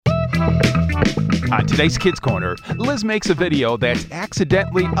On today's Kids Corner, Liz makes a video that's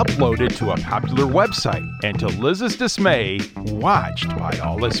accidentally uploaded to a popular website, and to Liz's dismay, watched by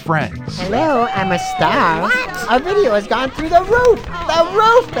all his friends. Hello, I'm a star. What? Our video has gone through the roof. The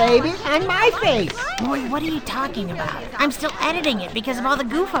roof, baby, on my face. Boy, what are you talking about? I'm still editing it because of all the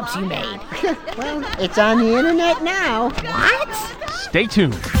goof-ups you made. Well, it's on the internet now. What? Stay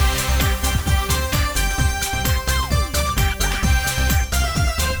tuned.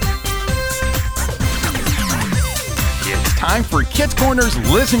 It's time for Kids Corner's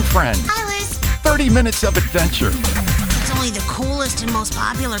Liz and Friends. Hi, Liz. 30 minutes of adventure. It's only the coolest and most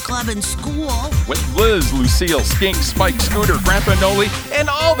popular club in school. With Liz, Lucille, Skink, Spike, Scooter, Grandpa Noli, and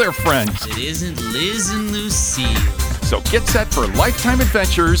all their friends. It isn't Liz and Lucille. So get set for lifetime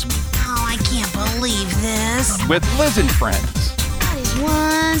adventures Oh, I can't believe this. with Liz and Friends. That is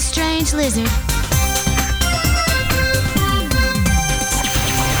one strange lizard.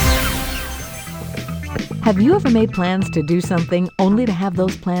 Have you ever made plans to do something only to have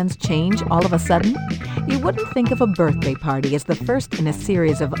those plans change all of a sudden? You wouldn't think of a birthday party as the first in a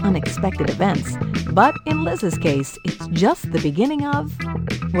series of unexpected events. But in Liz's case, it's just the beginning of,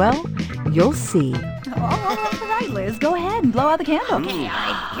 well, you'll see. All right, Liz, go ahead and blow out the candle. Okay, all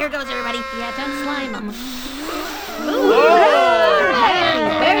right. Here goes, everybody. Yeah, don't slime them.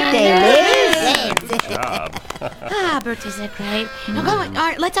 Birthday, Liz. Birthdays are great. Now go on. All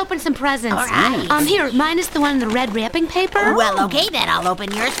right, let's open some presents. All right. Here, mine is the one in the red wrapping paper. Well, okay, then I'll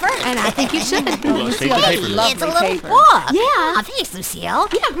open yours first. And I think you should. Hey, it's a little book. Yeah. Oh, thanks, Lucille.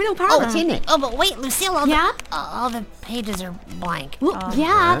 Yeah, no problem. What's in it? Oh, but wait, Lucille, Yeah? all the pages are blank. Well,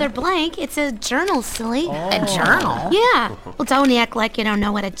 yeah, they're blank. It's a journal, silly. A journal? Yeah. Well, don't act like you don't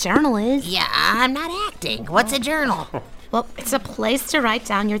know what a journal is. Yeah, I'm not acting. What's a journal? Well, it's a place to write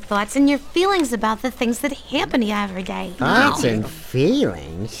down your thoughts and your feelings about the things that happen to you every day. Thoughts and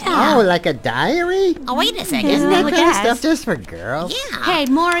feelings. Yeah. Oh, like a diary? Oh, wait a second. Isn't that I kind of guess. stuff just for girls? Yeah. Hey,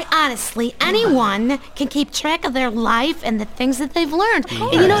 Morrie, honestly, anyone can keep track of their life and the things that they've learned.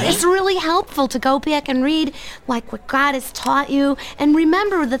 And you know, it's really helpful to go back and read, like, what God has taught you and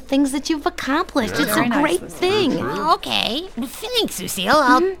remember the things that you've accomplished. It's a great thing. Okay. Thanks, Lucille.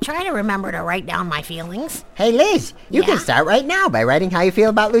 I'll try to remember to write down my feelings. Hey, Liz, you can start right now by writing how you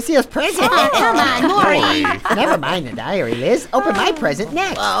feel about Lucille's present. Oh, come on, Morrie. Never mind the diary, Liz. Open my present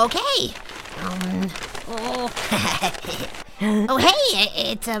next. Okay. Oh,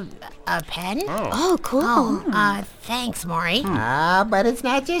 hey, it's a pen. Oh, cool. Thanks, Morrie. But it's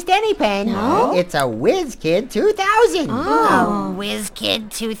not just any pen. No? It's a WizKid 2000.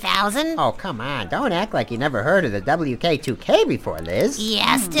 WizKid 2000? Oh, come on. Don't act like you never heard of the WK2K before, Liz.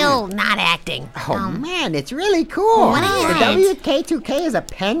 Yeah, still not acting. Oh, man, it's really cool. What is The WK2K is a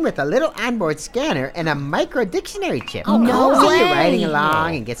pen with a little onboard scanner and a micro dictionary chip. Oh, no So you're way. writing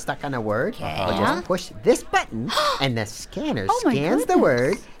along and get stuck on a word. Okay. Or just push this button, and the scanner my scans the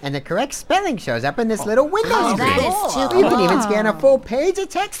word, and the correct spelling shows up in this little window screen. that is too You can even scan a full page of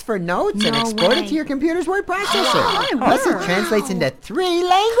text for notes and No export it way. to your computer's word processor. Plus, it translates into 3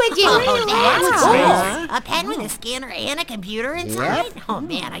 languages. Oh, that's Uh-huh. cool. A pen with a scanner and a computer inside? Yep. Oh,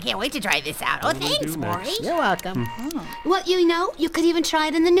 man, I can't wait to try this out. Oh, thanks, Morrie. You're welcome. Well, you know, you could even try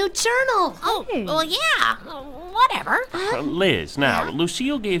it in the new journal. Oh, well, yeah. Whatever. Liz, now,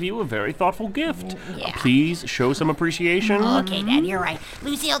 Lucille gave you a very thoughtful gift. Yeah. Please show some appreciation. Okay, Dad, you're right.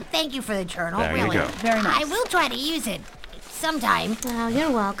 Lucille, thank you for the journal. There you really. go. Very nice. I will try to use it sometime. Oh,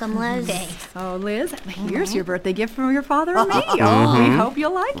 you're welcome, Liz. Thanks. Oh, Liz, here's your birthday gift from your father and me. Oh, we hope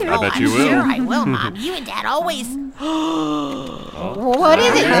you'll like it. I bet I'm you will. sure I will, Mom. You and Dad always. What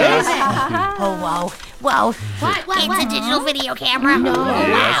is it, Liz? Oh, whoa. Whoa. It's a digital video camera. No. Oh,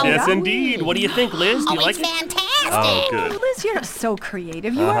 wow. Yes, indeed. What do you think, Liz? Do you Oh, like it's it? fantastic. Oh, good. Liz, you're so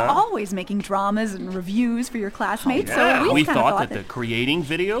creative. You are always making dramas and reviews for your classmates. Yeah, So we kind of thought that the creating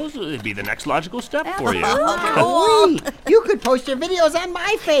videos would be the next logical step for you. Wait, you could post your videos on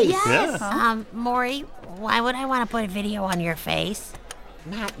my face. Yeah. Morrie, why would I want to put a video on your face?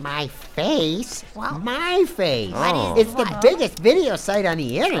 Not my face. Well, my face. Oh. It's the biggest video site on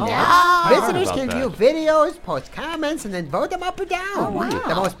the internet. Oh. Visitors About can that. view videos, post comments, and then vote them up or down. wow.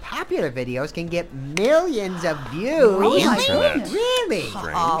 The most popular videos can get millions of views. Really? Internet. Really?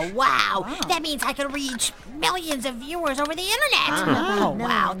 Oh, wow. That means I could reach millions of viewers over the internet. Oh,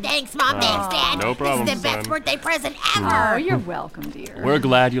 wow. Thanks, Mom. Thanks, Dad. No problem, This is the best son. birthday present Oh, ever. you're welcome, dear. We're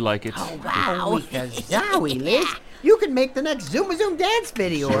glad you like it. Wow. Zowie, Liz. You could make the next Zoom dance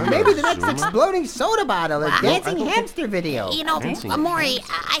video, or maybe the next exploding soda bottle, or dancing hamster video. You know, Morrie,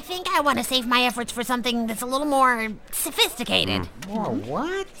 I think I want to save my efforts for something that's a little more sophisticated. More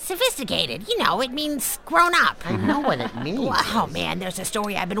what? Sophisticated. You know, it means grown up. I know what it means. Oh, man, there's a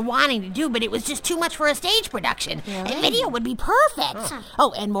story I've been wanting to do, but it was just too much for a stage production. A video would be perfect.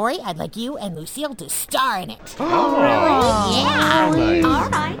 Oh, and Morrie, I'd like you and Lucille to star in it. Oh, really? Yeah. Nice. All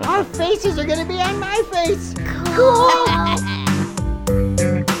right. Our faces are going to be on my face.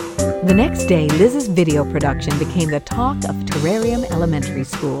 The next day, Liz's video production became the talk of Terrarium Elementary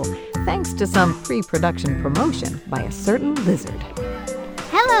School, thanks to some pre-production promotion by a certain lizard.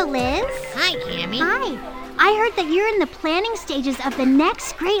 Hello, Liz. Hi, Cammy. Hi. I heard that you're in the planning stages of the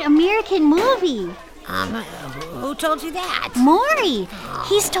next great American movie. Who told you that? Morrie.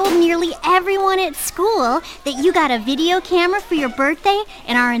 He's told nearly everyone at school that you got a video camera for your birthday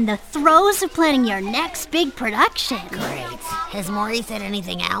and are in the throes of planning your next big production. Great. Has Morrie said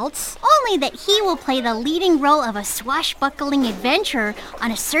anything else? Only that he will play the leading role of a swashbuckling adventurer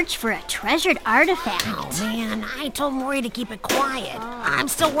on a search for a treasured artifact. Oh, man, I told Morrie to keep it quiet. I'm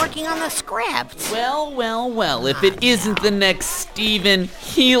still working on the script. Well, if it isn't the next Steven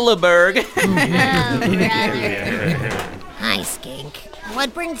Hilleberg. Hi, Skink.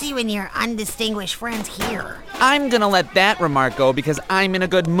 What brings you and your undistinguished friends here? I'm gonna let that remark go because I'm in a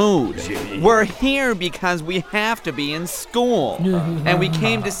good mood. We're here because we have to be in school. And we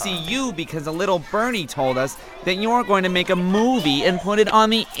came to see you because a little birdie told us that you're going to make a movie and put it on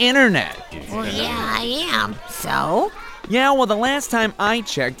the internet. Well, yeah, I am. So? Yeah, well, the last time I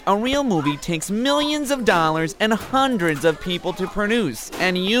checked, a real movie takes millions of dollars and hundreds of people to produce,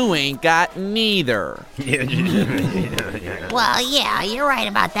 and you ain't got neither. Well, yeah, you're right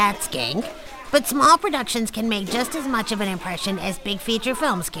about that, Skink. But small productions can make just as much of an impression as big feature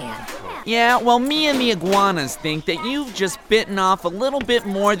films can. Yeah, well, me and the iguanas think that you've just bitten off a little bit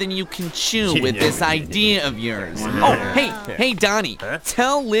more than you can chew with this idea of yours. Oh, hey, Donnie,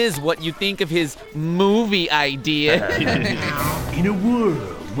 tell Liz what you think of his movie idea. In a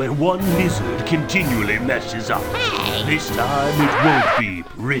world where one lizard continually messes up, this time it won't be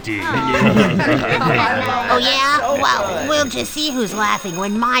pretty. Oh, yeah? Well, we'll just see who's laughing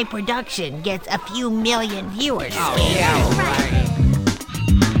when my production gets a few million viewers.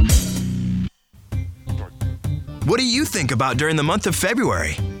 What do you think about during the month of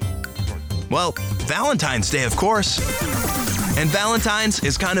February? Well, Valentine's Day, of course. And Valentine's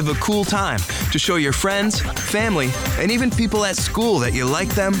is kind of a cool time to show your friends, family, and even people at school that you like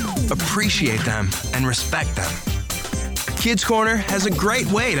them, appreciate them, and respect them. Kids Corner has a great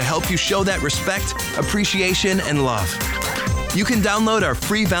way to help you show that respect, appreciation, and love. You can download our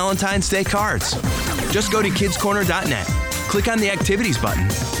free Valentine's Day cards. Just go to kidscorner.net, click on the Activities button,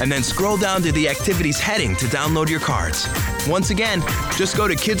 and then scroll down to the Activities heading to download your cards. Once again, just go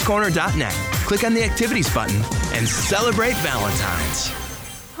to kidscorner.net, click on the Activities button, and celebrate Valentine's.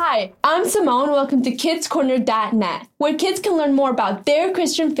 Hi, I'm Simone. Welcome to kidscorner.net, where kids can learn more about their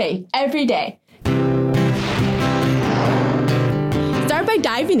Christian faith every day. Start by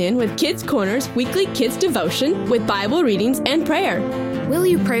diving in with Kids Corner's weekly kids devotion with Bible readings and prayer. Will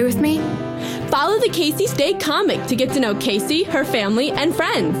you pray with me? Follow the Casey's Day comic to get to know Casey, her family, and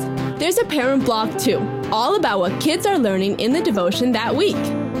friends. There's a parent blog too, all about what kids are learning in the devotion that week.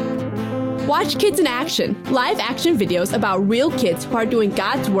 Watch Kids in Action, live action videos about real kids who are doing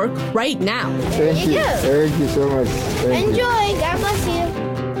God's work right now. Thank you. Thank you so much. Enjoy. God bless you.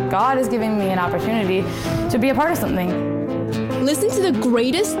 God is giving me an opportunity to be a part of something. Listen to the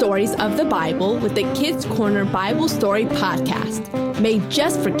greatest stories of the Bible with the Kids Corner Bible Story podcast, made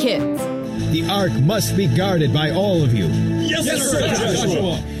just for kids. The ark must be guarded by all of you. Yes, sir,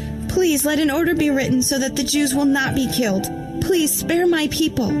 Joshua. Please let an order be written so that the Jews will not be killed. Please spare my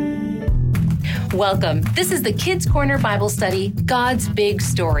people. Welcome. This is the Kids Corner Bible Study, God's Big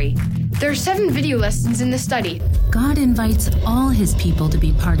Story. There are 7 video lessons in the study. God invites all his people to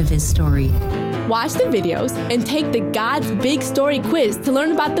be part of his story. Watch the videos and take the God's Big Story quiz to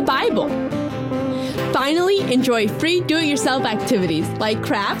learn about the Bible. Finally, enjoy free do-it-yourself activities like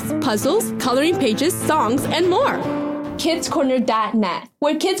crafts, puzzles, coloring pages, songs, and more. kidscorner.net,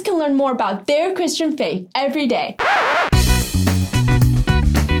 where kids can learn more about their Christian faith every day.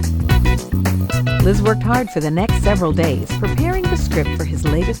 Liz worked hard for the next several days, preparing the script for his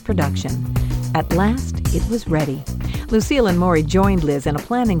latest production. At last, it was ready. Lucille and Morrie joined Liz in a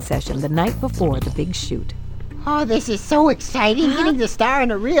planning session the night before the big shoot. Oh, this is so exciting, getting to star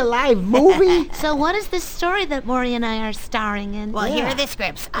in a real live movie. So what is this story that Morrie and I are starring in? Well, here are the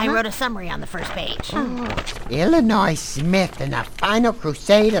scripts. I wrote a summary on the first page. Illinois Smith and the Final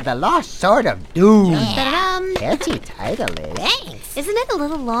Crusade of the Lost Sword of Doom. Catchy title, Liz. Thanks. Isn't it a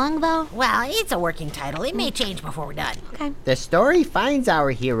little long, though? Well, it's a working title. It may change before we're done. Okay. The story finds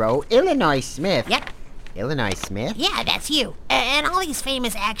our hero, Illinois Smith. Yep. Illinois Smith? Yeah, that's you. And all these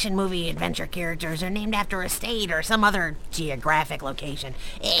famous action movie adventure characters are named after a state or some other geographic location.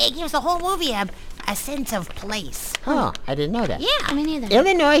 It gives the whole movie a sense of place. Oh, I didn't know that. Yeah, me neither.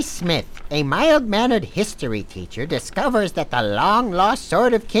 Illinois Smith, a mild-mannered history teacher, discovers that the long-lost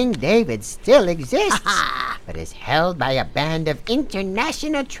sword of King David still exists, but is held by a band of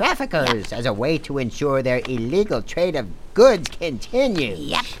international traffickers as a way to ensure their illegal trade of goods continues.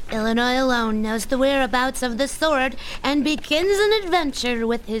 Yep. Illinois alone knows the whereabouts of the sword and begins an adventure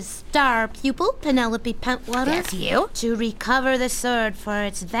with his star pupil, Penelope Pentwater. That's you. To recover the sword for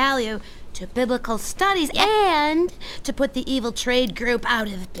its value to biblical studies and to put the evil trade group out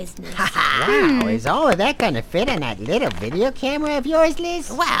of business. Wow, is all of that gonna fit on that little video camera of yours, Liz?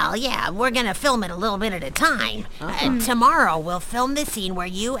 Well, yeah, we're gonna film it a little bit at a time. Tomorrow we'll film the scene where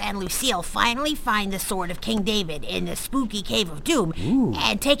you and Lucille finally find the sword of King David in the spooky Cave of Doom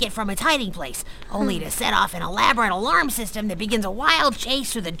and take it from its hiding place, only to set off an elaborate alarm system that begins a wild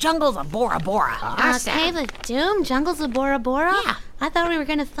chase through the jungles of Bora Bora. Cave of Doom? Jungles of Bora Bora? Yeah. I thought we were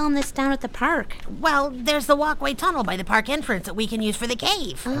going to film this down at the park. Well, there's the walkway tunnel by the park entrance that we can use for the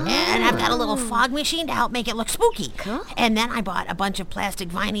cave. And I've got a little fog machine to help make it look spooky. And then I bought a bunch of plastic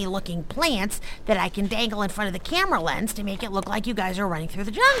viney-looking plants that I can dangle in front of the camera lens to make it look like you guys are running through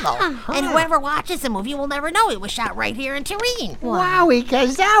the jungle. And whoever watches the movie will never know it was shot right here in Turin. Wowie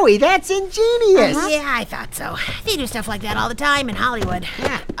kazowie, that's ingenious. Yeah, I thought so. They do stuff like that all the time in Hollywood.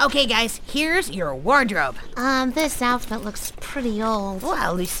 Okay, guys, here's your wardrobe. This outfit looks pretty old.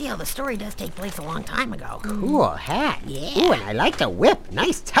 Well, Lucille, the story does take place a long time ago. Cool hat. Yeah. Ooh, and I like the whip.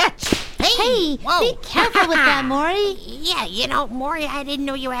 Nice touch. Hey, be careful with that, Morrie. Yeah, you know, Morrie, I didn't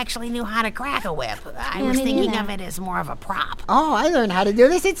know you actually knew how to crack a whip. I was me thinking neither. of it as more of a prop. Oh, I learned how to do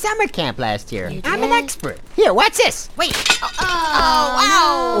this at summer camp last year. I'm an expert. Here, watch this. Wait. Oh,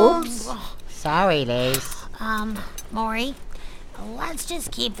 wow. Oops. Sorry, Liz. Morrie, let's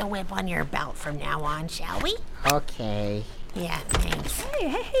just keep the whip on your belt from now on, shall we? Okay. Yeah, thanks.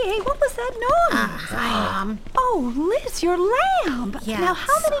 Hey, what was that noise? Oh, Liz, your lamb. Yeah. Now,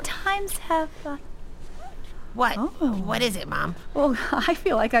 how many times have... What? What is it, Mom? Well, I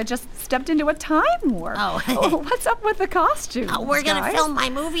feel like I just stepped into a time warp. What's up with the costumes, We're going to guys? film my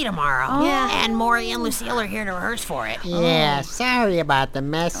movie tomorrow. Yeah. And Morrie and Lucille are here to rehearse for it. Yeah, sorry about the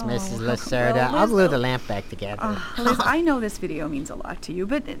mess, Mrs. Lacerda. well, I'll Liz- glue the lamp back together. Liz, I know this video means a lot to you,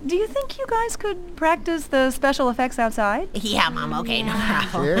 but do you think you guys could practice the special effects outside? Yeah, Mom, okay, no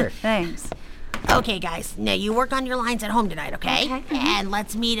problem. Sure. Thanks. Okay, guys, now you work on your lines at home tonight, okay? And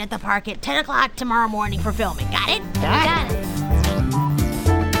let's meet at the park at 10 o'clock tomorrow morning for filming. Got it? Got it.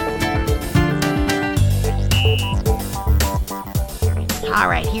 All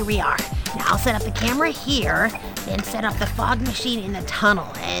right, here we are. Now I'll set up the camera here, then set up the fog machine in the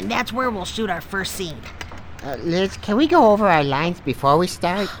tunnel, and that's where we'll shoot our first scene. Liz, can we go over our lines before we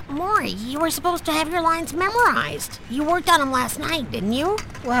start? Morrie, you were supposed to have your lines memorized. You worked on them last night, didn't you?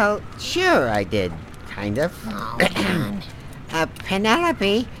 Well, sure I did. Kind of. Oh, man.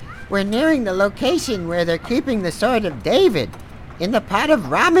 Penelope, we're nearing the location where they're keeping the Sword of David. In the pot of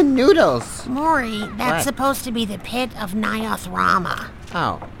ramen noodles. Morrie, that's What? supposed to be the pit of Naoth Rama.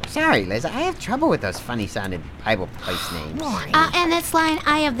 Oh, sorry, Liz. I have trouble with those funny-sounding Bible place names. And this line,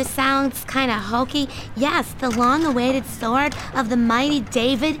 I have the sounds kind of hokey. Yes, the long-awaited sword of the mighty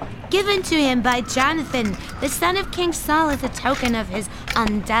David, given to him by Jonathan, the son of King Saul, as a token of his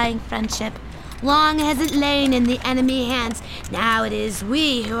undying friendship. Long has it lain in the enemy hands. Now it is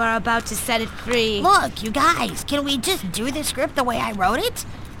we who are about to set it free. Look, you guys, can we just do the script the way I wrote it?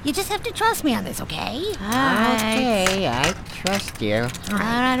 You just have to trust me on this, okay? Okay, I trust you. All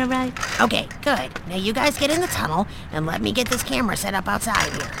right. Okay, good. Now you guys get in the tunnel and let me get this camera set up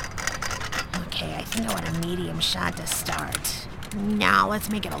outside here. Okay, I think I want a medium shot to start. Now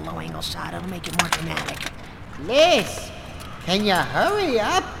let's make it a low-angle shot. It'll make it more dramatic. Liz, can you hurry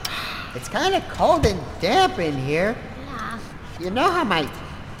up? It's kind of cold and damp in here. Yeah. You know how my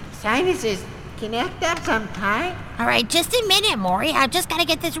sinuses can act up sometimes. All right, just a minute, Morrie. I've just got to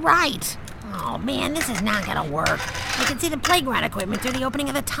get this right. Oh, man, this is not going to work. I can see the playground equipment through the opening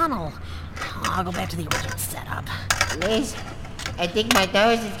of the tunnel. I'll go back to the original setup. Liz, I think my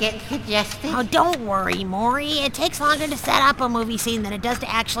nose is getting congested. Oh, don't worry, Morrie. It takes longer to set up a movie scene than it does to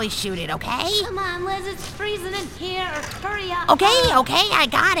actually shoot it, okay? Come on, Liz, it's freezing in here. Hurry up. Okay, I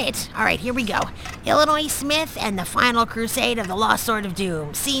got it. All right, here we go. Illinois Smith and the Final Crusade of the Lost Sword of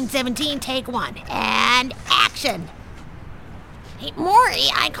Doom. Scene 17, take 1. And action. Hey,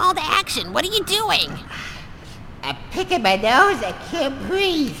 Morrie, I called action. What are you doing? I'm picking my nose. I can't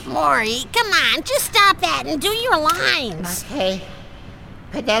breathe. Morrie, come on. Just stop that and do your lines. Okay.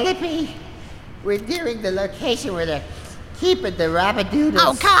 Penelope, we're nearing the location where they're keeping the Rabadoodles.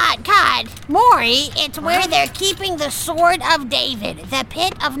 Oh, cut. Morrie, it's where they're keeping the Sword of David, the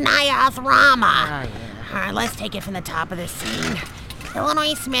Pit of Nyath Rama. Oh, yeah. All right, let's take it from the top of the scene.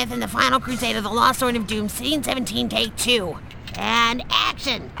 Illinois Smith and the Final Crusade of the Lost Sword of Doom, scene 17, take 2. And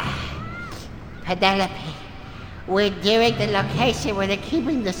action. Penelope, we're nearing the location where they're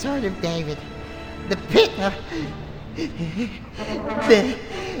keeping the Sword of David. The pit of...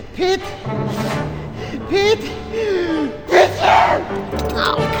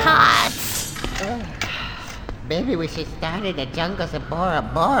 Oh, cut. Maybe we should start in the jungles of Bora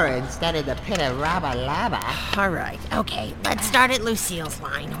Bora instead of the pit of Raba Laba. All right, okay, let's start at Lucille's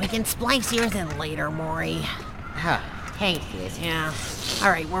line. We can splice yours in later, Morrie. Oh, thanks, Liz. Yeah. All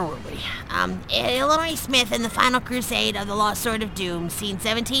right, where were we? Illinois Smith and the Final Crusade of the Lost Sword of Doom, scene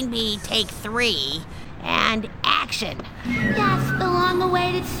 17B, take 3, and action. Yes, the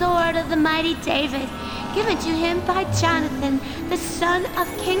long-awaited sword of the mighty David, given to him by Jonathan, the son of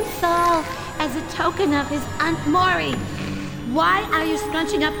King Saul, as a token of his Aunt Morrie. Why are you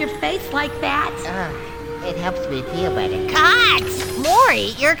scrunching up your face like that? It helps me feel better. Cut!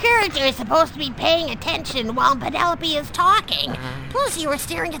 Morrie, your character is supposed to be paying attention while Penelope is talking. Plus, you were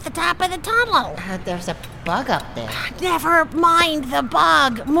staring at the top of the tunnel. There's a bug up there. Never mind the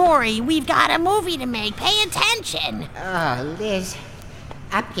bug. Morrie, we've got a movie to make. Pay attention. Oh, Liz,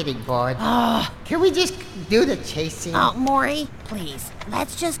 I'm getting bored. Can we just do the chase scene? Oh, Morrie, please,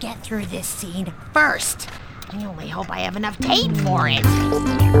 let's just get through this scene first. I only hope I have enough tape for it.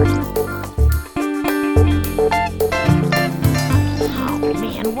 Oh,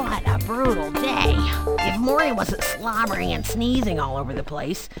 man, what a brutal day. If Morrie wasn't slobbering and sneezing all over the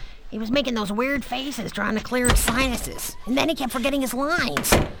place, he was making those weird faces trying to clear his sinuses. And then he kept forgetting his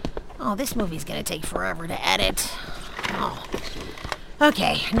lines. Oh, this movie's gonna take forever to edit. Oh.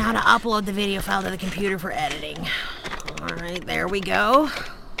 Okay, now to upload the video file to the computer for editing. All right, there we go.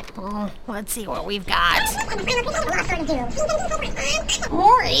 Oh, let's see what we've got.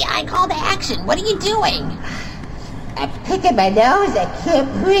 Morrie, I called action. What are you doing? I'm picking my nose. I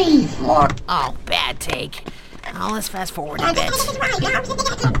can't breathe. Oh, bad take. Now let's fast forward a bit.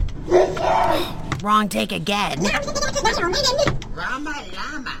 Wrong take again. Rama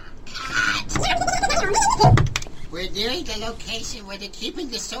Lama. We're nearing the location where they're keeping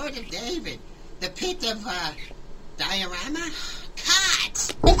the Sword of David. The pit of, Diorama?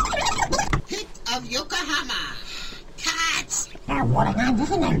 Cut! Pit of Yokohama. Cut!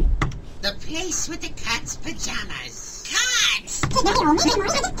 The place with the cat's pajamas. Cut!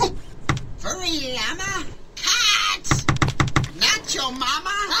 Furry llama. Cut! Nacho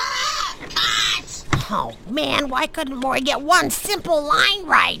mama. Cut! Oh, man, why couldn't Morrie get one simple line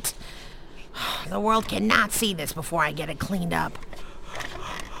right? The world cannot see this before I get it cleaned up.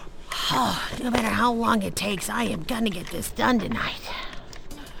 Oh, no matter how long it takes, I am gonna get this done tonight.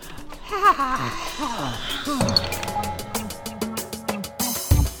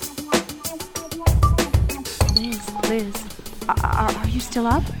 Liz, are you still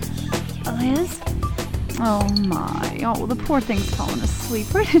up? Liz? Oh my, the poor thing's fallen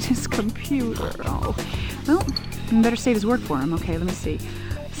asleep right at his computer. Oh, well, you better save his work for him. Okay, let me see.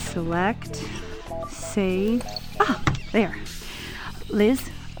 Select, save. There. Liz?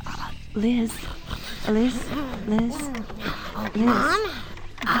 Liz? Mom?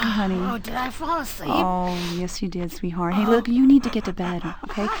 Honey. Oh, did I fall asleep? Oh, yes, you did, sweetheart. Hey, look, you need to get to bed,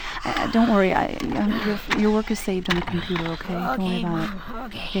 okay? Don't worry. Your work is saved on the computer, okay? Don't worry about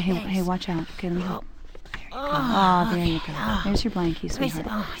it. Okay, hey, watch out. Okay, let me help. There you go. There's your blankie, sweetheart.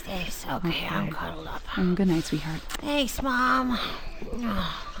 Oh, thanks. Okay, I'm cuddled up. Good night, sweetheart. Thanks, Mom.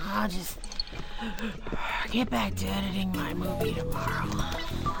 I'll just get back to editing my movie tomorrow.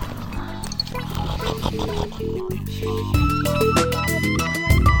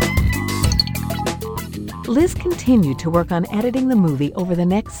 Liz continued to work on editing the movie over the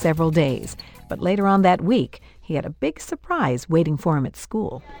next several days, but later on that week, he had a big surprise waiting for him at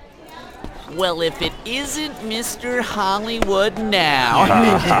school. Well, if it isn't Mr. Hollywood now.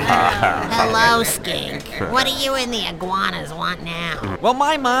 Hello, Skink. What do you and the iguanas want now? Well,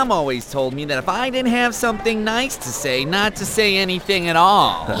 my mom always told me that if I didn't have something nice to say, not to say anything at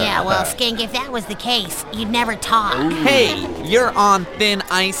all. Yeah, well, Skink, if that was the case, you'd never talk. Hey, you're on thin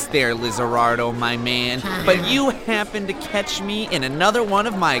ice there, Lizardo, my man. But you happen to catch me in another one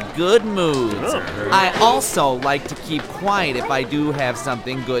of my good moods. I also like to keep quiet if I do have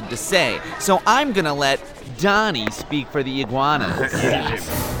something good to say. So I'm gonna let Donnie speak for the iguanas. Yes.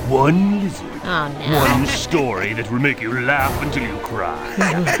 One lizard. Oh, no. One story that will make you laugh until you cry.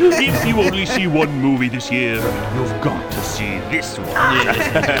 If you only see one movie this year, you've got to see this one.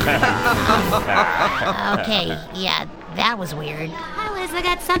 Okay, yeah, that was weird. Hi, Liz, I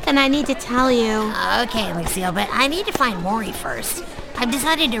got something I need to tell you. Okay, Lucille, but I need to find Morrie first. I've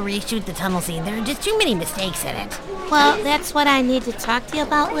decided to reshoot the tunnel scene. There are just too many mistakes in it. Well, that's what I need to talk to you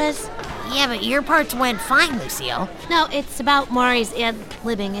about, Liz. Yeah, but your parts went fine, Lucille. No, it's about Morrie's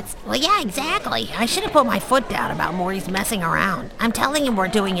ad-libbing. Well, yeah, exactly. I should have put my foot down about Morrie's messing around. I'm telling him we're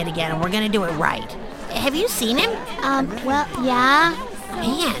doing it again, and we're going to do it right. Have you seen him? Well, yeah.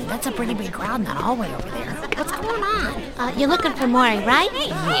 Man, that's a pretty big crowd in that hallway over there. What's going on? You're looking for Morrie, right?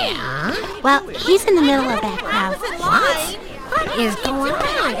 Yeah. Well, he's in the middle of that crowd. What? What is going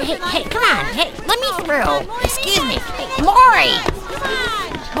on? Hey, come on. Hey, let me through. Excuse me. Morrie!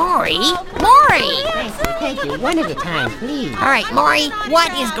 Morrie! Thank you. One at a time, please. All right, Morrie,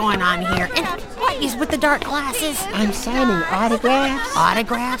 what is going on here? And what is with the dark glasses? I'm signing autographs.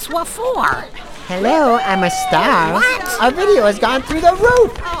 Autographs? What for? Hello, I'm a star. What? Our video has gone through the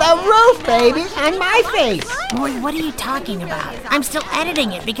roof. The roof, baby, on my face. Morrie, what are you talking about? I'm still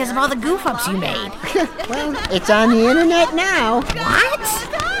editing it because of all the goof-ups you made. Well, it's on the internet now.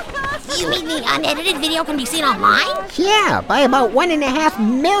 What? You mean the unedited video can be seen online? Yeah, by about 1.5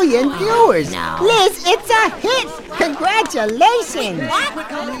 million viewers. No. Liz, it's a hit. Congratulations. What?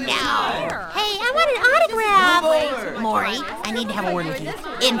 No. Hey, I want an autograph. Morrie, I need to have a word with you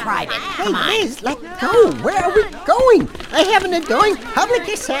in private. Come on. Hey, Liz, let go. Where are we going? I have an adoring public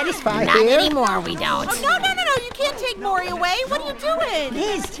to satisfy Not here. anymore, we don't. Oh, no. You can't take Morrie away. What are you doing?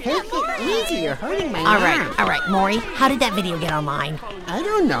 Liz, take it easy. You're hurting my arm. All right, Morrie, how did that video get online? I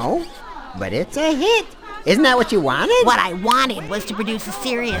don't know, but it's a hit. Isn't that what you wanted? What I wanted was to produce a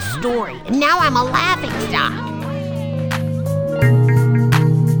serious story, and now I'm a laughingstock.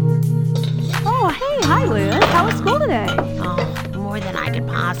 Oh, hey, hi, Liz. How was school today? Oh, more than I could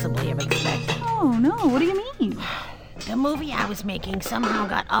possibly have expected. Oh, no. What do you mean? The movie I was making somehow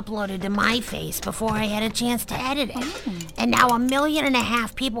got uploaded to my face before I had a chance to edit it. Oh. And now 1.5 million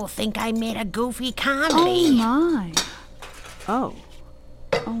people think I made a goofy comedy. Oh, my.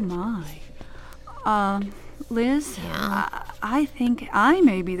 Oh my. Liz, Yeah? I think I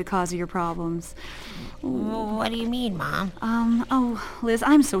may be the cause of your problems. What do you mean, Mom? Liz,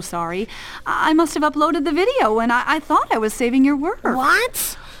 I'm so sorry. I must have uploaded the video, and I thought I was saving your work.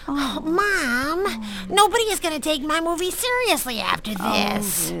 What? Oh, Mom, nobody is going to take my movie seriously after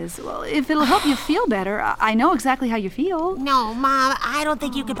this. Oh, Liz, well, if it'll help you feel better, I know exactly how you feel. No, Mom, I don't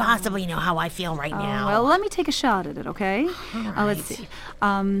think you could possibly know how I feel right now. Well, let me take a shot at it, okay? Let's see.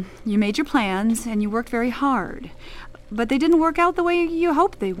 You made your plans, and you worked very hard. But they didn't work out the way you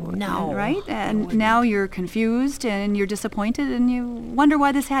hoped they would. No. Right? And now you're confused, and you're disappointed, and you wonder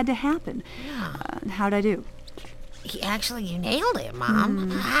why this had to happen. Yeah. How'd I do? Actually, you nailed it,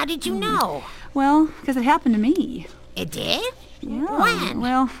 Mom. How did you know? Well, because it happened to me. It did? Yeah. When?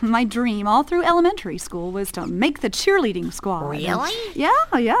 Well, my dream all through elementary school was to make the cheerleading squad. Really? Yeah.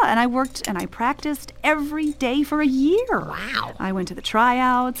 And I worked and I practiced every day for a year. Wow. I went to the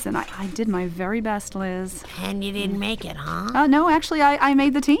tryouts and I did my very best, Liz. And you didn't make it, huh? No, actually, I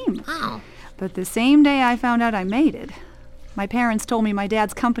made the team. Oh. But the same day I found out I made it, my parents told me my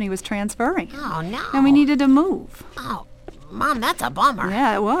dad's company was transferring. Oh, no. And we needed to move. Oh, Mom, that's a bummer.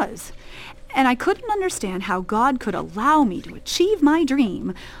 Yeah, it was. And I couldn't understand how God could allow me to achieve my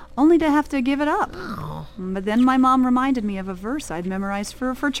dream, only to have to give it up. Oh. But then my mom reminded me of a verse I'd memorized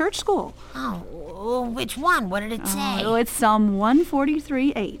for church school. Oh, which one? What did it say? Oh, it's Psalm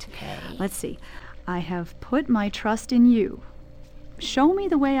 143:8. Okay. Let's see. I have put my trust in you. Show me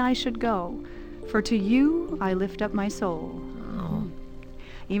the way I should go, for to you I lift up my soul. Oh.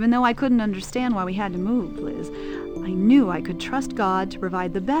 Even though I couldn't understand why we had to move, Liz, I knew I could trust God to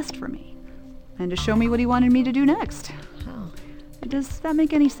provide the best for me and to show me what he wanted me to do next. Oh. Does that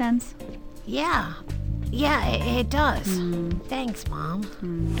make any sense? Yeah, it does. Thanks, Mom.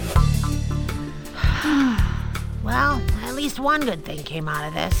 Well, at least one good thing came out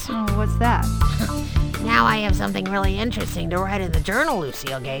of this. Oh, what's that? Now I have something really interesting to write in the journal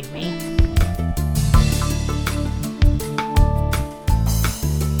Lucille gave me.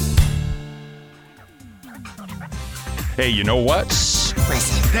 Hey, you know what?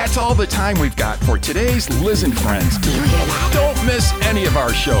 Listen. That's all the time we've got for today's Liz and Friends. Do you hear that? Don't miss any of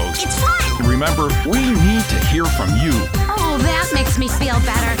our shows. It's fun. Remember, we need to hear from you. Oh, that makes me feel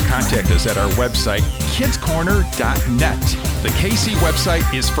better. Contact us at our website, kidscorner.net. The KC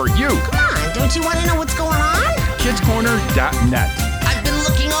website is for you. Come on, don't you want to know what's going on? kidscorner.net. I've been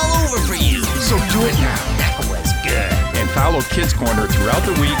looking all over for you. So do it now. That was good. And follow Kids Corner throughout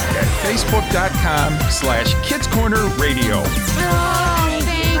the week at facebook.com/kidscornerradio.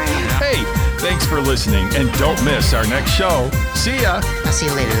 Hey, thanks for listening, and don't miss our next show. See ya. I'll see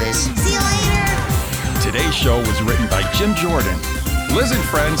you later, Liz. See you later. Today's show was written by Jim Jordan. Liz and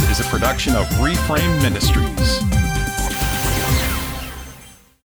Friends is a production of Reframe Ministries.